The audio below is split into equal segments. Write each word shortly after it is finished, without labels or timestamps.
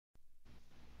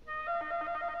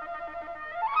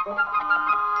Hello,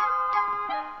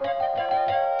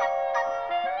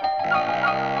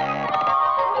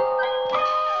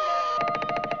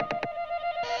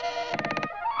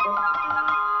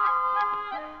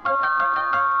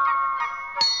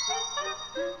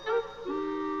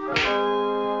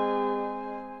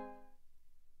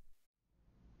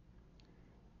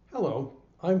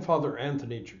 I'm Father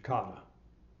Anthony Cekada.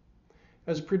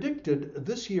 As predicted,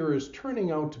 this year is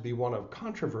turning out to be one of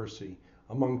controversy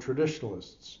among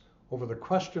traditionalists over the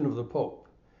question of the Pope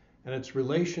and its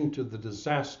relation to the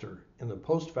disaster in the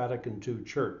post-Vatican II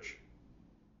Church.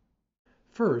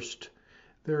 First,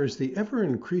 there is the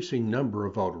ever-increasing number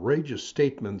of outrageous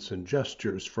statements and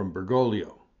gestures from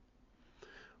Bergoglio.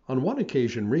 On one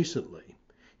occasion recently,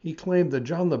 he claimed that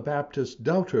John the Baptist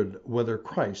doubted whether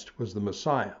Christ was the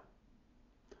Messiah.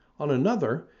 On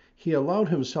another, he allowed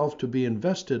himself to be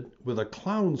invested with a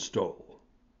clown stole.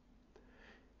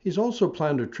 He's also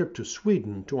planned a trip to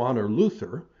Sweden to honor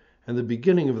Luther and the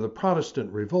beginning of the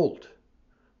Protestant revolt.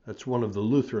 That's one of the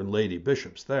Lutheran lady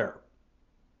bishops there.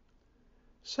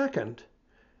 Second,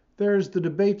 there's the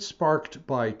debate sparked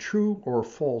by True or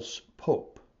False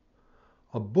Pope,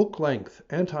 a book-length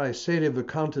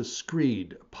anti-sedevacantist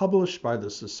screed published by the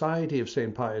Society of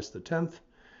St. Pius X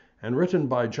and written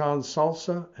by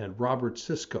Salza and Robert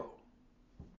Siscoe.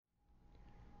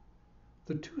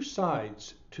 The two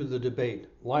sides to the debate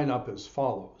line up as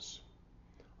follows.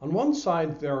 On one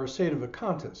side, there are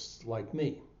sedevacantists like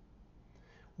me.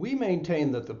 We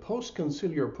maintain that the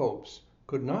post-conciliar popes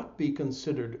could not be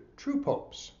considered true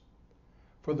popes,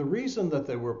 for the reason that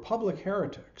they were public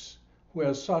heretics, who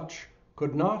as such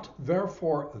could not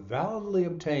therefore validly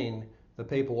obtain the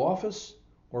papal office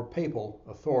or papal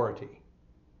authority.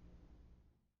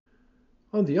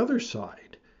 On the other side,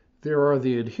 there are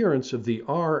the adherents of the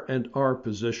R&R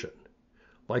position,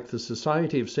 like the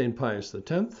Society of St. Pius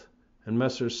X and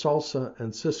Messrs. Salza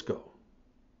and Siscoe.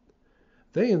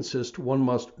 They insist one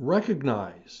must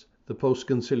recognize the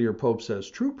post-conciliar popes as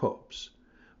true popes,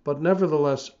 but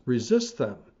nevertheless resist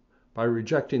them by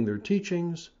rejecting their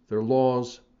teachings, their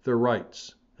laws, their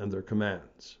rights, and their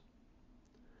commands.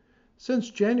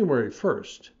 Since January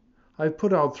 1st, I've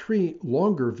put out 3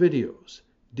 longer videos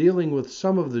dealing with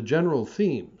some of the general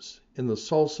themes in the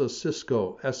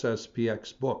Salza-Siscoe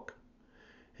SSPX book,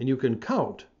 and you can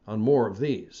count on more of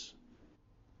these.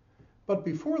 But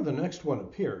before the next one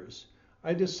appears,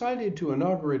 I decided to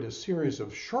inaugurate a series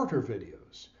of shorter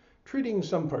videos treating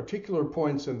some particular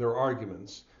points in their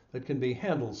arguments that can be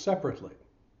handled separately.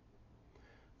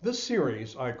 This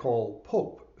series I call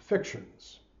Pope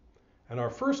Fictions, and our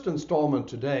first installment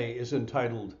today is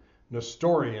entitled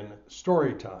Nestorian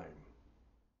Storytime.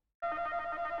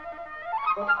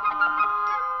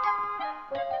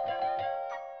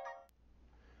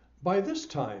 By this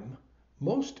time,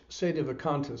 most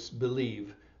sedevacantists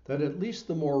believe that at least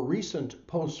the more recent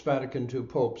post-Vatican II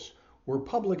popes were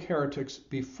public heretics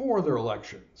before their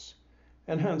elections,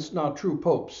 and hence not true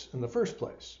popes in the first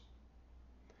place.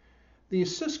 The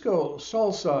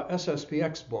Siscoe-Salza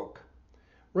SSPX book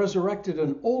resurrected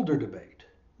an older debate,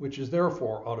 which is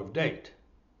therefore out of date.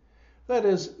 That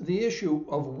is, the issue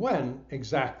of when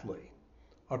exactly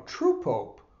a true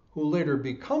pope who later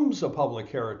becomes a public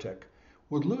heretic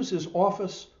would lose his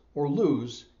office or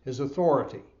lose his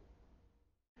authority.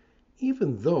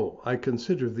 Even though I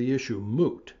consider the issue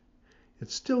moot, it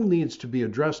still needs to be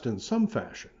addressed in some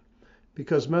fashion,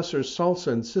 because Messrs.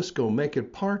 Salza and Siscoe make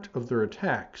it part of their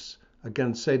attacks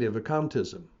against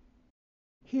sedevacantism.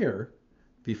 Here,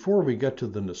 before we get to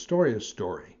the Nestorius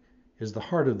story, is the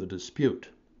heart of the dispute.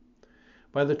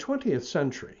 By the 20th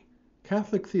century,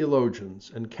 Catholic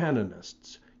theologians and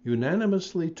canonists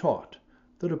unanimously taught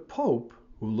that a pope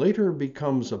who later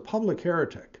becomes a public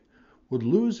heretic would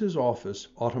lose his office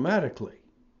automatically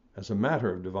as a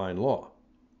matter of divine law.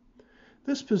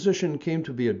 This position came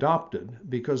to be adopted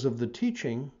because of the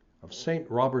teaching of St.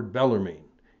 Robert Bellarmine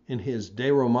in his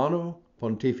De Romano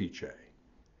Pontifice.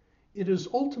 It is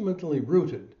ultimately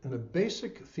rooted in a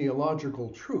basic theological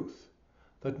truth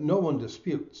that no one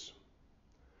disputes.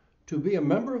 To be a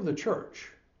member of the Church,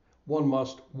 one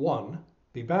must 1.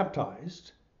 Be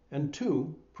baptized, and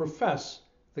 2. Profess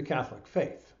the Catholic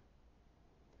faith.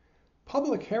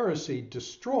 Public heresy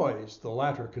destroys the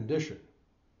latter condition.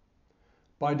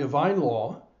 By divine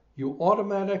law, you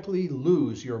automatically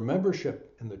lose your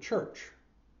membership in the Church,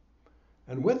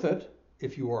 and with it,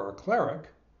 if you are a cleric,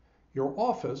 your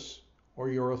office or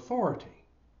your authority.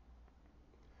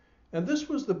 And this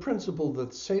was the principle that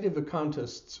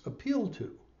sedevacantists appealed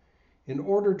to in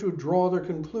order to draw their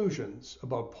conclusions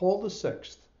about Paul VI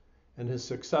and his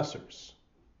successors.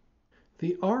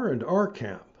 The R&R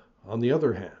camp, on the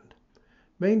other hand,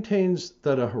 maintains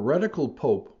that a heretical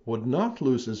pope would not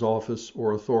lose his office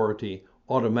or authority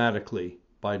automatically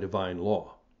by divine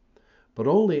law, but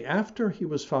only after he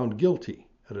was found guilty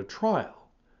at a trial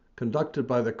conducted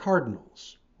by the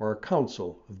cardinals or a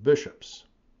council of bishops.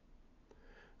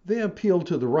 They appeal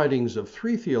to the writings of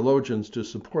 3 theologians to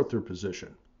support their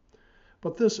position,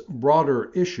 but this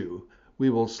broader issue we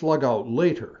will slug out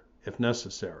later if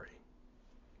necessary.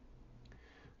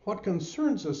 What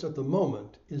concerns us at the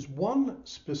moment is one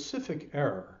specific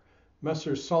error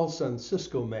Messrs. Salza and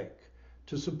Siscoe make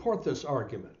to support this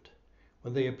argument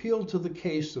when they appeal to the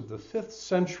case of the 5th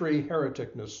century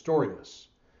heretic Nestorius,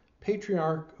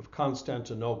 Patriarch of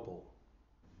Constantinople.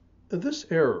 This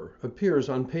error appears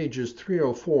on pages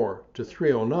 304 to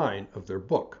 309 of their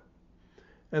book,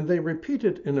 and they repeat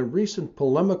it in a recent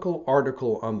polemical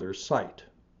article on their site.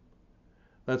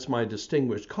 That's my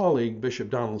distinguished colleague,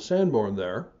 Bishop Donald Sanborn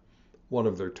there, one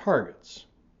of their targets.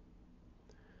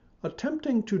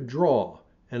 Attempting to draw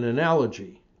an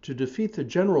analogy to defeat the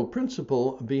general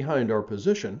principle behind our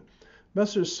position,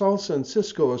 Messrs. Salza and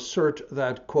Siscoe assert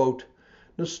that, quote,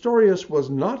 Nestorius was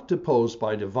not deposed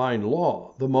by divine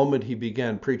law the moment he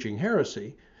began preaching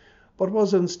heresy, but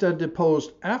was instead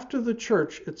deposed after the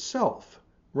church itself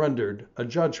rendered a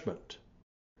judgment.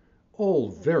 All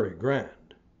very grand.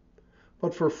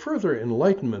 But for further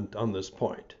enlightenment on this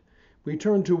point, we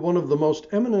turn to one of the most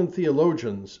eminent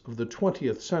theologians of the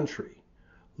 20th century,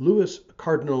 Louis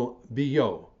Cardinal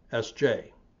Billot,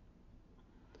 S.J.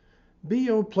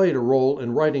 Billot played a role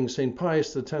in writing St.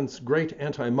 Pius X's great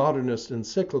anti-modernist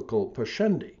encyclical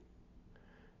Pascendi,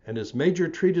 and his major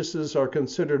treatises are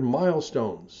considered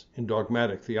milestones in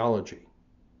dogmatic theology.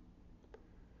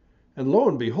 And lo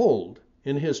and behold,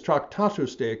 in his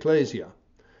Tractatus de Ecclesia,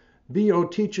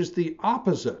 Billot teaches the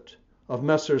opposite of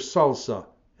Messrs. Salza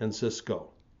and Siscoe.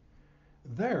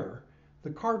 There, the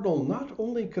Cardinal not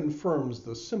only confirms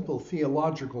the simple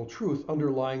theological truth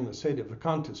underlying the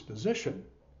sedevacantist position,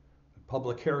 that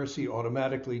public heresy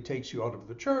automatically takes you out of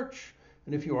the church,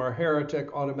 and if you are a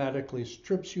heretic, automatically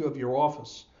strips you of your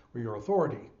office or your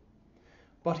authority,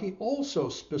 but he also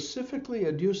specifically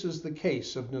adduces the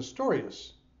case of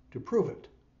Nestorius to prove it.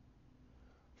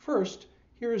 First,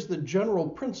 here is the general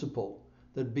principle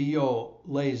that Billot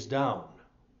lays down.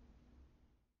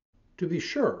 To be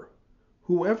sure,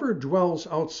 whoever dwells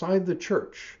outside the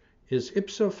church is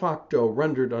ipso facto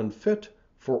rendered unfit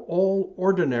for all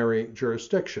ordinary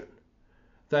jurisdiction,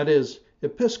 that is,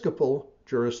 episcopal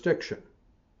jurisdiction.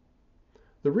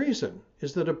 The reason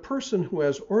is that a person who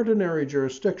has ordinary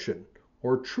jurisdiction,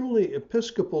 or truly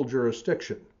episcopal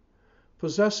jurisdiction,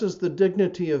 possesses the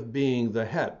dignity of being the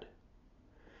head,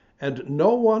 and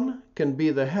no one can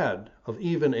be the head of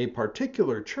even a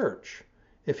particular church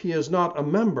if he is not a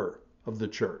member of the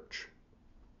church.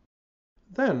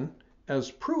 Then,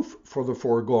 as proof for the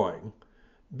foregoing,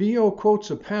 Billot quotes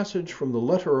a passage from the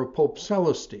letter of Pope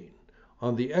Celestine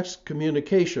on the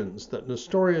excommunications that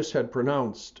Nestorius had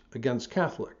pronounced against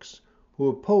Catholics who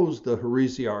opposed the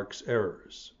heresiarch's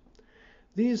errors.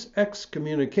 These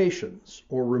excommunications,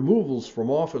 or removals from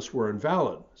office, were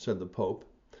invalid, said the Pope,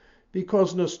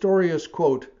 because Nestorius,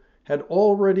 quote, had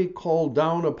already called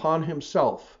down upon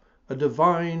himself a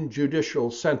divine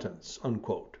judicial sentence,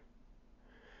 unquote.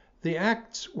 The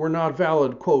acts were not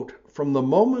valid, quote, from the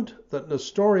moment that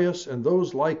Nestorius and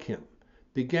those like him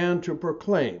began to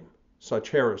proclaim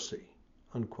such heresy,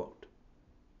 unquote.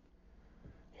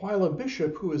 While a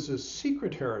bishop who is a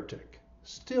secret heretic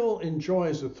still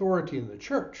enjoys authority in the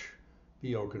church,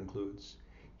 Billot concludes,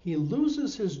 he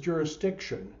loses his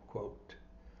jurisdiction, quote,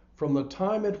 from the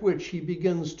time at which he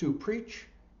begins to preach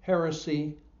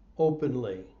heresy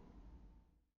openly.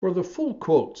 For the full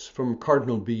quotes from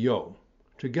Cardinal Billot,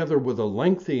 together with a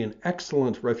lengthy and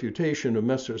excellent refutation of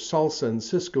Messrs. Salza and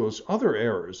Siscoe's other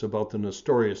errors about the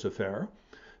Nestorius affair,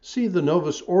 see the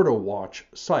Novus Ordo Watch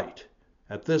site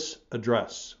at this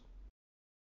address.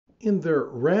 In their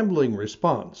rambling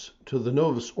response to the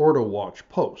Novus Ordo Watch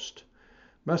post,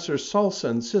 Messrs. Salza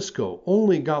and Siscoe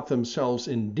only got themselves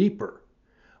in deeper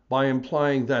by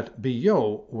implying that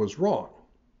Billot was wrong,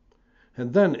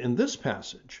 and then in this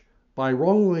passage by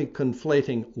wrongly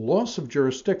conflating loss of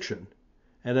jurisdiction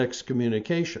and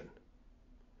excommunication.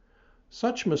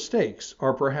 Such mistakes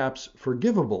are perhaps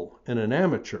forgivable in an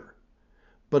amateur,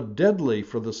 but deadly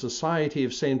for the Society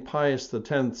of St. Pius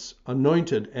X's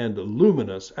anointed and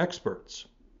luminous experts.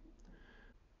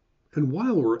 And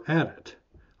while we're at it,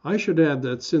 I should add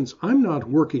that since I'm not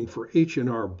working for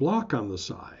H&R Block on the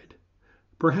side,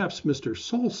 perhaps Mr.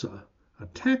 Salza, a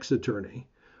tax attorney,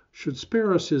 should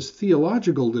spare us his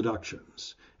theological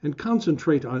deductions and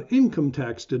concentrate on income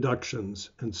tax deductions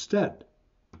instead.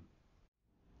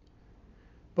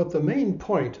 But the main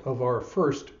point of our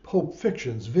first Pope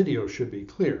Fictions video should be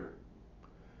clear.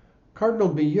 Cardinal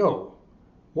Billot,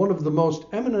 one of the most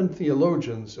eminent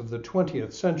theologians of the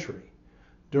 20th century,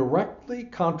 directly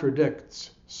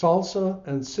contradicts Salza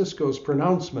and Siscoe's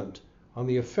pronouncement on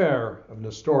the affair of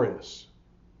Nestorius.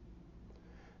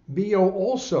 Billot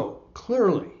also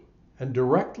clearly and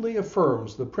directly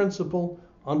affirms the principle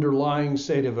underlying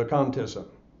sedevacantism,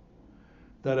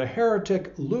 that a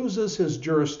heretic loses his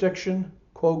jurisdiction,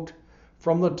 quote,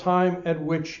 from the time at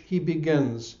which he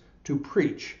begins to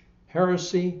preach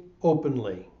heresy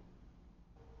openly.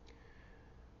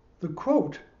 The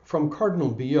quote from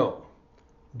Cardinal Billot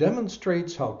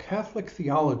demonstrates how Catholic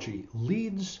theology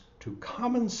leads to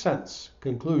common sense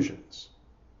conclusions.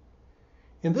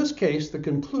 In this case, the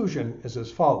conclusion is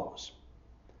as follows.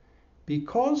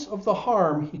 Because of the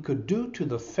harm he could do to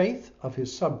the faith of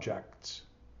his subjects,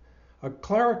 a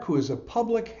cleric who is a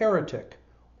public heretic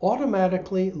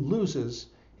automatically loses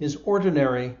his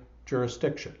ordinary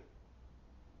jurisdiction.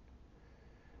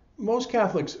 Most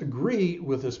Catholics agree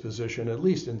with this position, at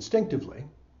least instinctively,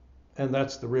 and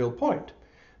that's the real point.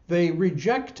 They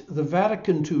reject the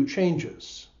Vatican II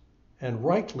changes, and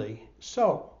rightly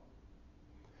so.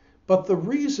 But the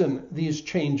reason these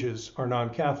changes are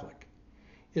non-Catholic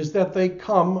is that they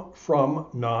come from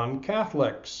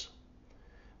non-Catholics,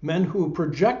 men who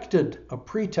projected a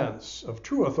pretense of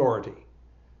true authority,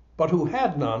 but who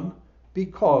had none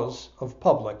because of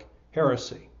public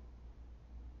heresy.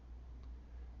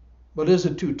 But is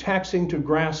it too taxing to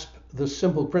grasp this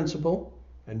simple principle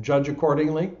and judge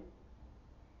accordingly?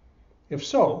 If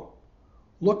so,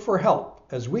 look for help,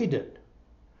 as we did,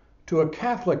 to a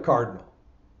Catholic cardinal,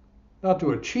 not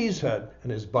to a cheesehead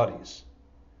and his buddies,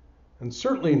 and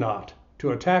certainly not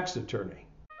to a tax attorney.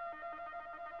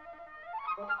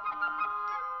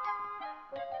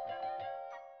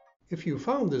 If you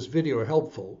found this video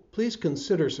helpful, please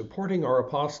consider supporting our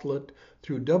apostolate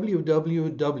through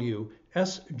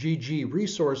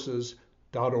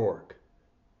www.sggresources.org.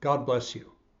 God bless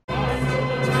you.